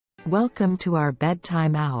Welcome to our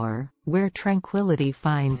bedtime hour, where tranquility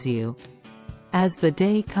finds you. As the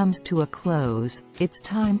day comes to a close, it's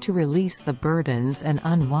time to release the burdens and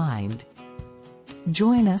unwind.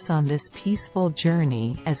 Join us on this peaceful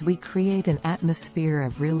journey as we create an atmosphere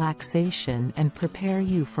of relaxation and prepare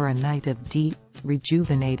you for a night of deep,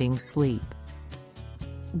 rejuvenating sleep.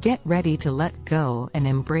 Get ready to let go and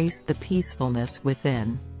embrace the peacefulness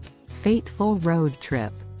within. Fateful Road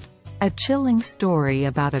Trip. A chilling story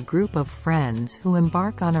about a group of friends who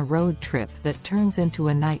embark on a road trip that turns into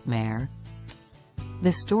a nightmare.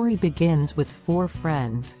 The story begins with four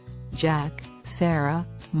friends, Jack, Sarah,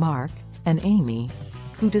 Mark, and Amy,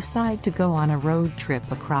 who decide to go on a road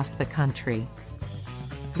trip across the country.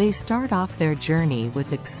 They start off their journey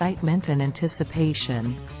with excitement and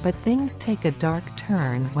anticipation, but things take a dark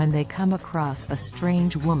turn when they come across a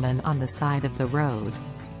strange woman on the side of the road.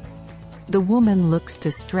 The woman looks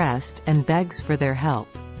distressed and begs for their help.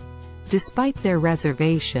 Despite their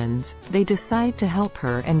reservations, they decide to help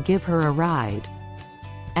her and give her a ride.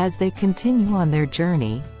 As they continue on their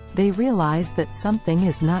journey, they realize that something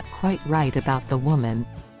is not quite right about the woman.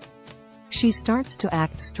 She starts to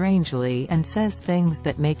act strangely and says things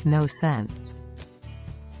that make no sense.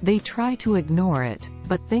 They try to ignore it,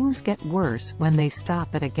 but things get worse when they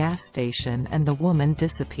stop at a gas station and the woman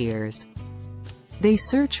disappears. They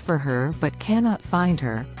search for her but cannot find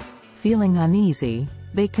her. Feeling uneasy,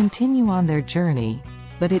 they continue on their journey,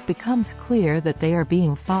 but it becomes clear that they are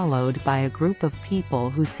being followed by a group of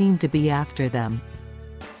people who seem to be after them.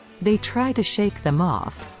 They try to shake them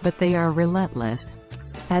off, but they are relentless.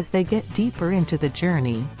 As they get deeper into the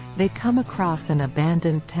journey, they come across an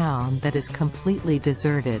abandoned town that is completely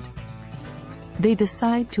deserted. They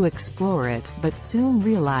decide to explore it but soon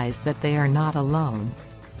realize that they are not alone.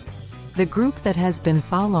 The group that has been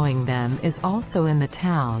following them is also in the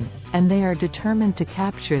town, and they are determined to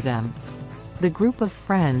capture them. The group of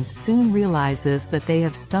friends soon realizes that they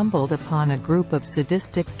have stumbled upon a group of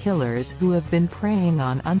sadistic killers who have been preying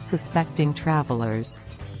on unsuspecting travelers.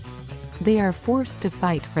 They are forced to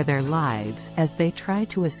fight for their lives as they try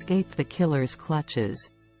to escape the killers' clutches.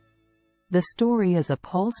 The story is a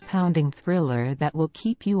pulse-pounding thriller that will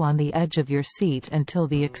keep you on the edge of your seat until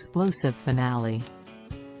the explosive finale.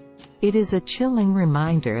 It is a chilling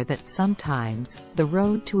reminder that sometimes, the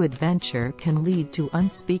road to adventure can lead to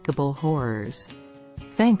unspeakable horrors.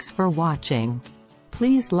 Thanks for watching.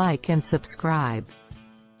 Please like and subscribe.